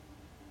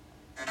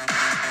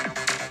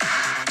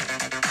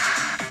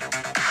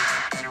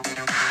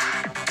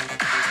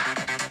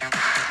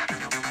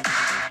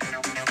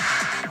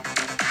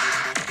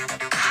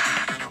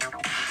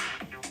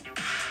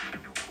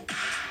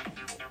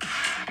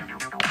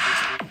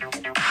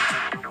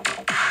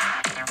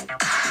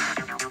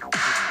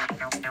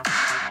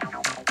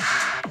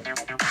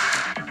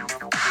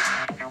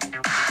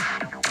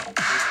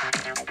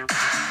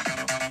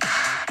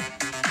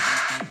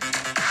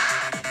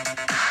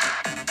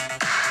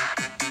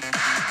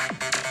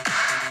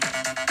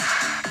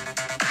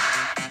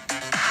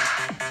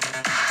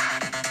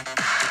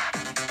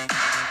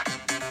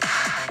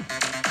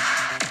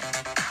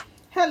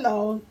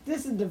Hello,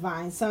 this is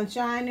Divine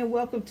Sunshine, and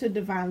welcome to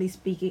Divinely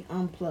Speaking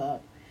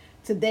Unplugged.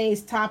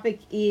 Today's topic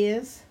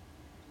is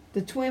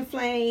the twin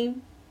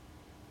flame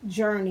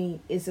journey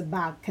is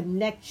about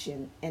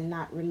connection and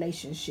not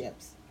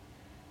relationships.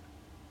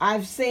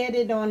 I've said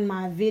it on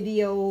my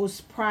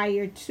videos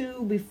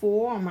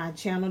before on my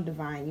channel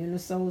Divine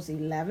Unisouls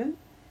 11.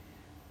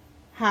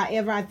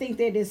 However, I think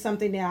that is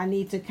something that I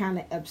need to kind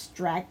of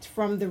abstract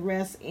from the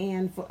rest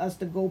and for us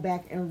to go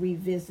back and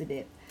revisit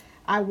it.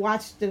 I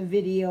watched the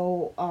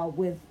video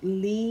with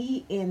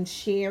Lee and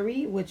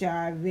Sherry, which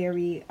are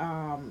very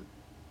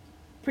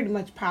pretty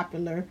much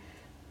popular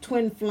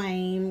twin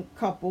flame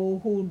couple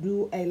who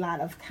do a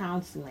lot of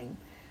counseling.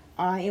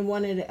 In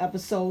one of the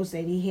episodes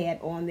that he had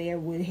on there,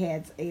 we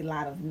had a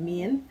lot of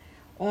men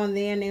on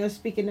there, and they were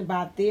speaking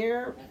about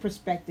their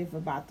perspective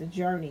about the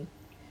journey.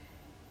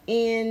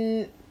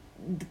 In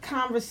the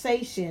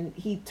conversation,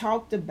 he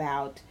talked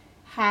about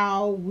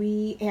how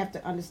we have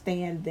to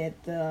understand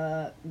that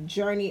the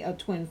journey of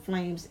twin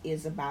flames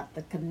is about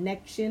the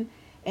connection,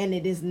 and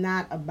it is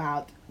not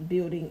about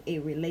building a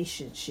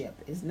relationship.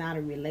 It's not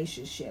a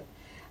relationship.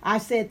 I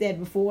said that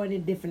before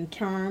in different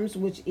terms,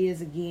 which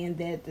is again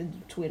that the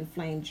twin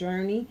flame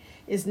journey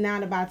is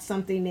not about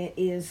something that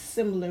is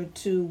similar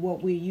to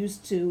what we're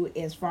used to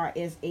as far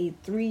as a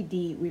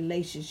 3D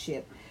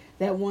relationship.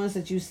 That ones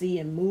that you see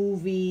in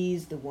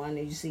movies, the one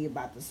that you see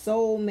about the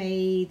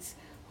soulmates,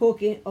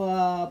 hooking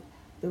up,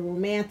 the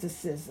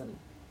romanticism.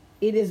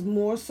 It is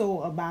more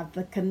so about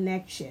the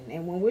connection.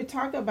 And when we're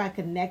talking about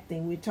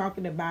connecting, we're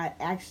talking about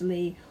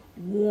actually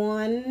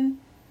one,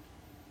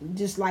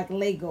 just like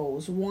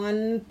Legos,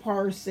 one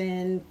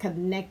person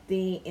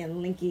connecting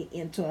and linking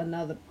into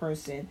another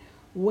person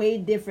way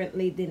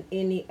differently than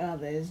any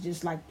other. It's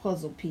just like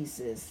puzzle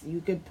pieces.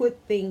 You can put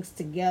things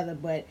together,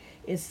 but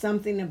it's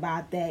something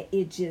about that.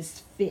 It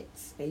just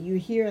fits. And you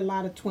hear a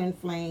lot of twin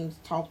flames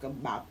talk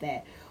about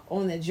that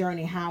on the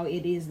journey, how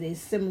it is they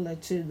similar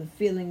to the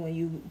feeling when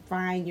you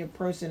find your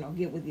person or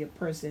get with your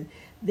person.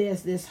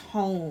 There's this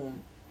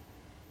home.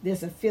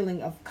 There's a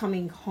feeling of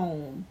coming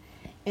home.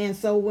 And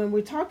so when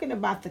we're talking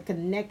about the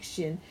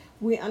connection,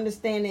 we're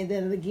understanding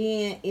that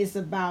again, it's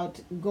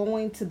about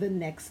going to the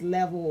next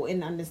level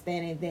and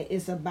understanding that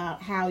it's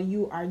about how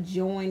you are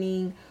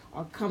joining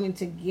or coming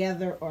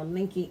together or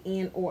linking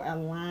in or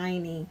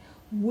aligning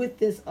with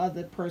this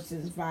other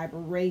person's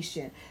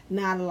vibration.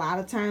 Not a lot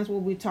of times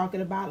when we're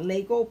talking about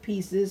Lego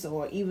pieces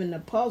or even the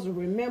puzzle,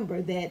 remember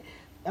that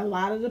a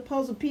lot of the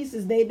puzzle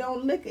pieces, they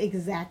don't look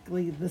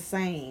exactly the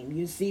same.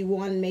 You see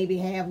one maybe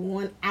have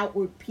one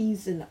outward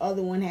piece and the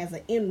other one has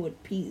an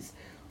inward piece.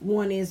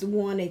 One is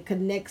one that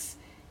connects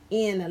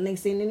in and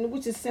links in,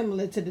 which is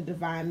similar to the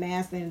divine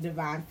masculine and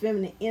divine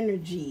feminine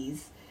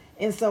energies.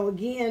 And so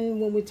again,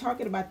 when we're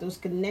talking about those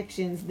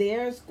connections,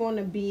 there's going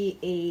to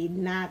be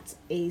not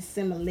a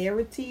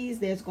similarities.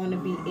 There's going to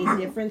be a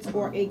difference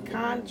or a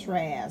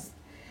contrast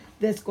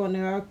that's going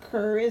to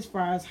occur as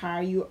far as how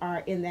you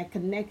are in that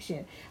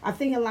connection. I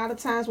think a lot of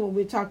times when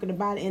we're talking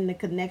about in the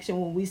connection,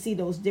 when we see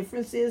those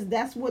differences,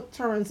 that's what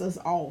turns us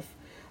off.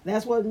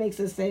 That's what makes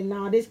us say,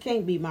 no, this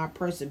can't be my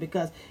person,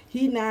 because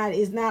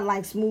it's not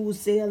like smooth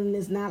sailing.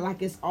 It's not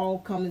like it's all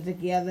coming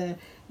together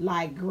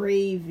like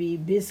gravy,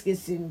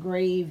 biscuits and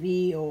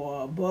gravy,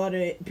 or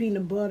butter,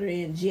 peanut butter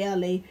and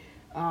jelly.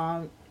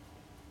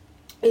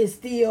 It's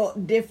still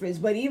different.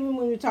 But even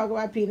when we talk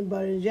about peanut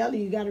butter and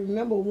jelly, you got to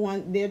remember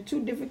there are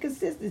two different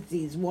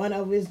consistencies. One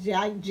of it is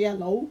like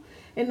jello,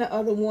 and the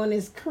other one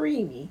is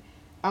creamy.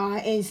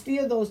 And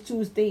still those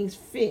two things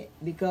fit,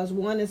 because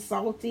one is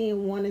salty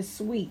and one is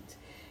sweet.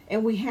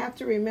 And we have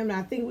to remember,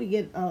 I think we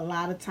get a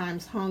lot of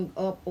times hung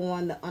up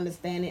on the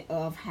understanding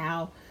of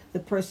how the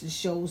person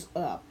shows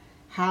up,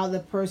 how the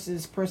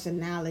person's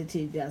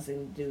personality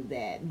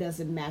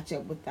doesn't match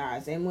up with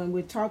ours. And when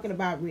we're talking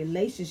about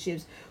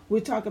relationships, we're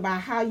talking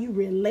about how you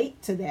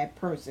relate to that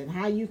person,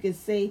 how you can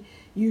say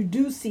you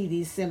do see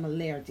these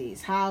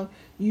similarities, how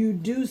you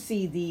do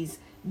see these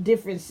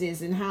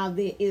differences, and how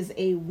there is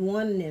a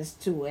oneness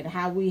to it,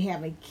 how we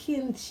have a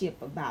kinship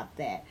about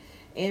that.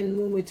 And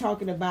when we're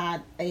talking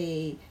about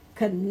a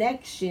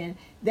connection,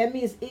 that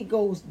means it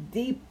goes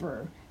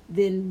deeper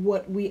than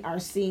what we are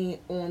seeing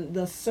on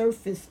the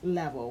surface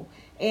level.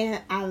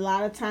 And a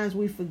lot of times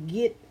we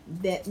forget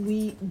that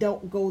we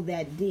don't go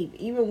that deep.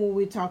 Even when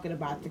we're talking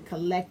about the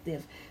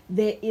collective,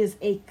 there is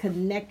a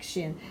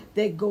connection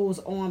that goes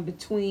on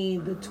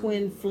between the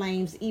twin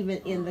flames, even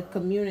in the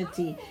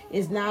community.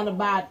 It's not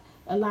about,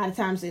 a lot of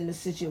times in the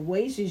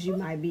situations, you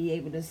might be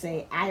able to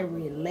say, I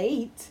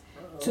relate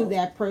to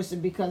that person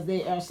because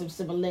there are some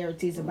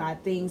similarities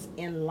about things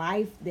in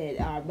life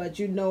that are, but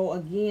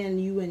again,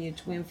 you and your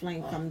twin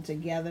flame coming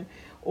together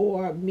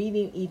or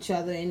meeting each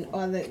other in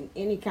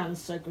any kind of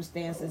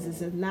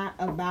circumstances. It's not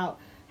about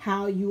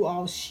how you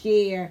all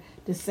share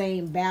the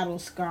same battle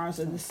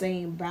scars or the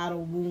same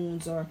battle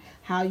wounds, or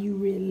how you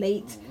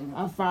relate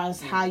as far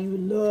as how you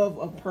love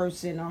a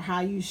person or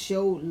how you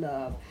show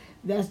love.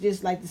 That's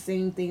just like the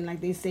same thing.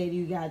 Like they said,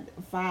 you got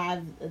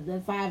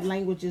the five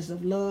languages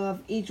of love.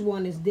 Each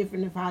one is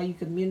different of how you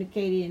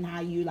communicate it and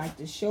how you like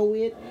to show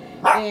it.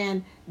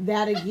 And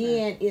that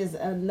again is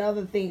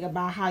another thing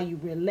about how you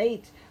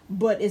relate,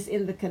 but it's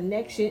in the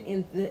connection,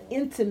 in the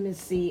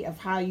intimacy of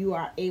how you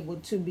are able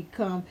to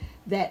become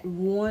that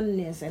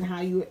oneness and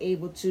how you're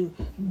able to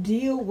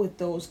deal with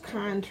those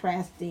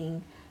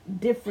contrasting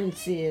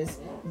differences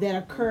that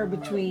occur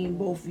between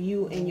both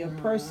you and your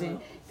person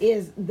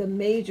is the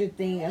major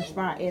thing as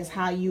far as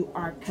how you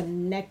are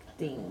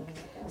connecting.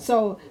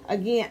 So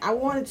again, I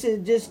wanted to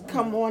just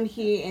come on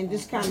here and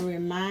just kind of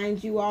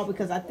remind you all,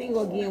 because I think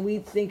again we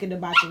thinking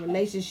about the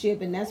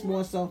relationship, and that's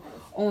more so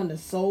on the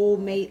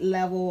soulmate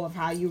level of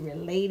how you're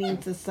relating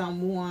to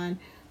someone.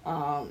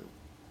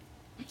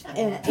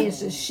 And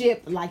it's a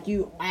ship, like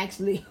you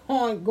actually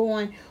on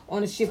going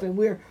on a ship, and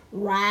we're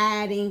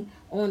riding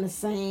on the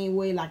same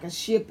way like a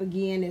ship.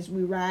 Again, as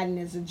we riding,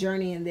 there's a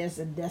journey and there's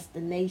a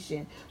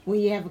destination. When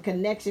you have a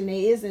connection, there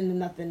isn't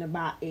nothing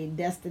about a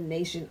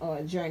destination or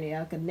a journey.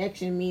 A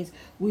connection means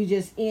we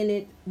just in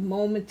it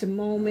moment to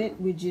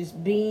moment, we're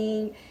just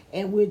being,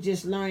 and we're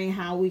just learning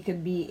how we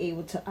can be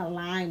able to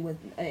align with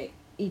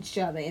each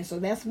other. And so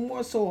that's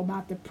more so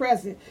about the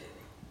present,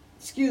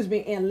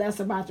 and less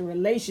about the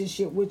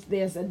relationship, which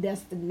there's a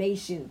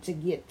destination to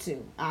get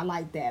to. I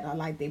like that. I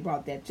like they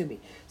brought that to me.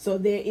 So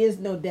there is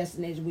no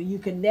destination. When you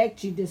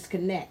connect, you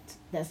disconnect.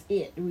 That's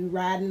it. We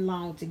riding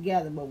along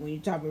together. But when you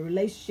talk about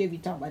relationship, you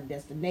talk about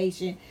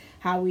destination,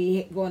 how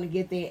we going to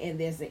get there, and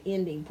there's an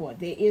ending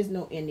point. There is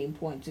no ending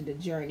point to the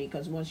journey,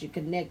 because once you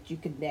connect, you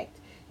connect.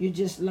 You're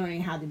just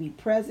learning how to be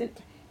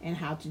present and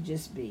how to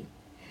just be.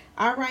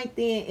 All right,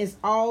 then, as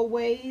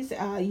always,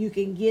 you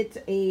can get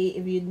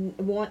if you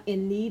want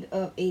in need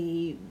of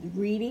a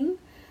reading,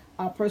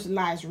 a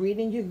personalized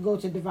reading, you can go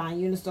to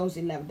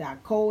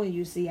divineunisource11.co, and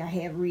you see I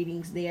have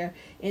readings there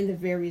in the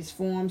various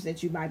forms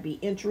that you might be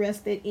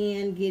interested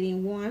in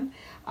getting one.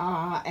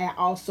 I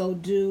also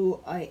do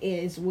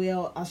as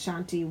well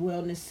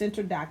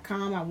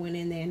AshantiWellnessCenter.com. I went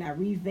in there and I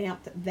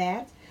revamped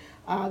that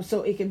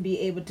so it can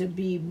be able to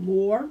be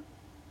more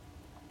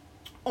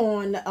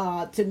on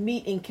to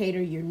meet and cater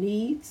your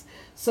needs.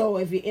 So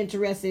if you're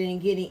interested in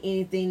getting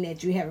anything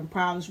that you're having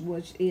problems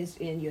with is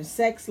in your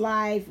sex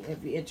life,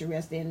 if you're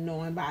interested in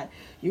knowing about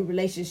your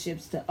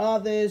relationships to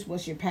others,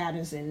 what's your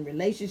patterns in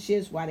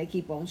relationships, why they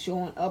keep on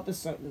showing up a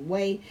certain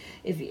way,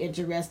 if you're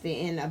interested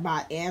in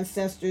about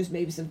ancestors,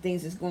 maybe some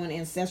things that's going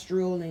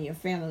ancestral in your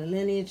family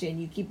lineage,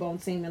 and you keep on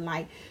seeming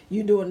like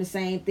you're doing the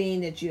same thing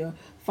that your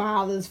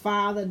father's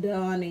father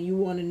done, and you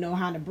want to know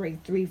how to break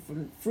free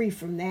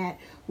from that,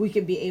 we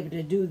can be able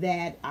to do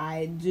that.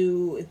 I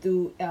do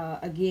through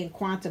again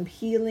quantum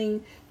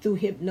healing through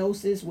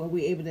hypnosis, where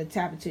we're able to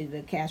tap into the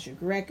Akashic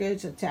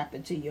records, or tap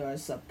into your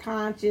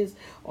subconscious,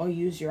 or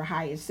use your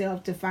higher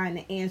self to find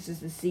the answers,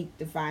 to seek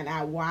to find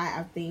out why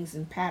are things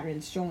and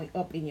patterns showing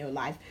up in your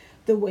life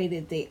the way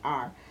that they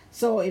are.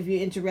 So if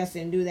you're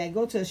interested in do that,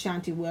 go to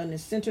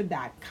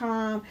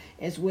AshantiWellnessCenter.com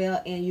as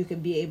well, and you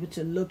can be able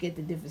to look at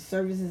the different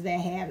services they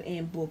have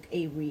and book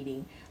a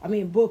reading.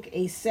 Book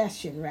a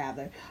session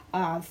rather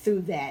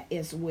through that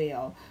as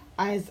well.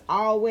 As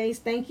always,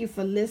 thank you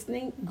for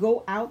listening.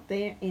 Go out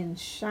there and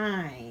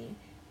shine,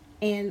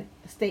 and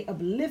stay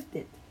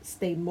uplifted,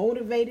 stay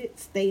motivated,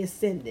 stay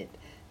ascended.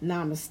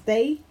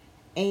 Namaste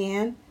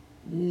and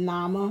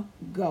Nama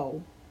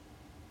Go.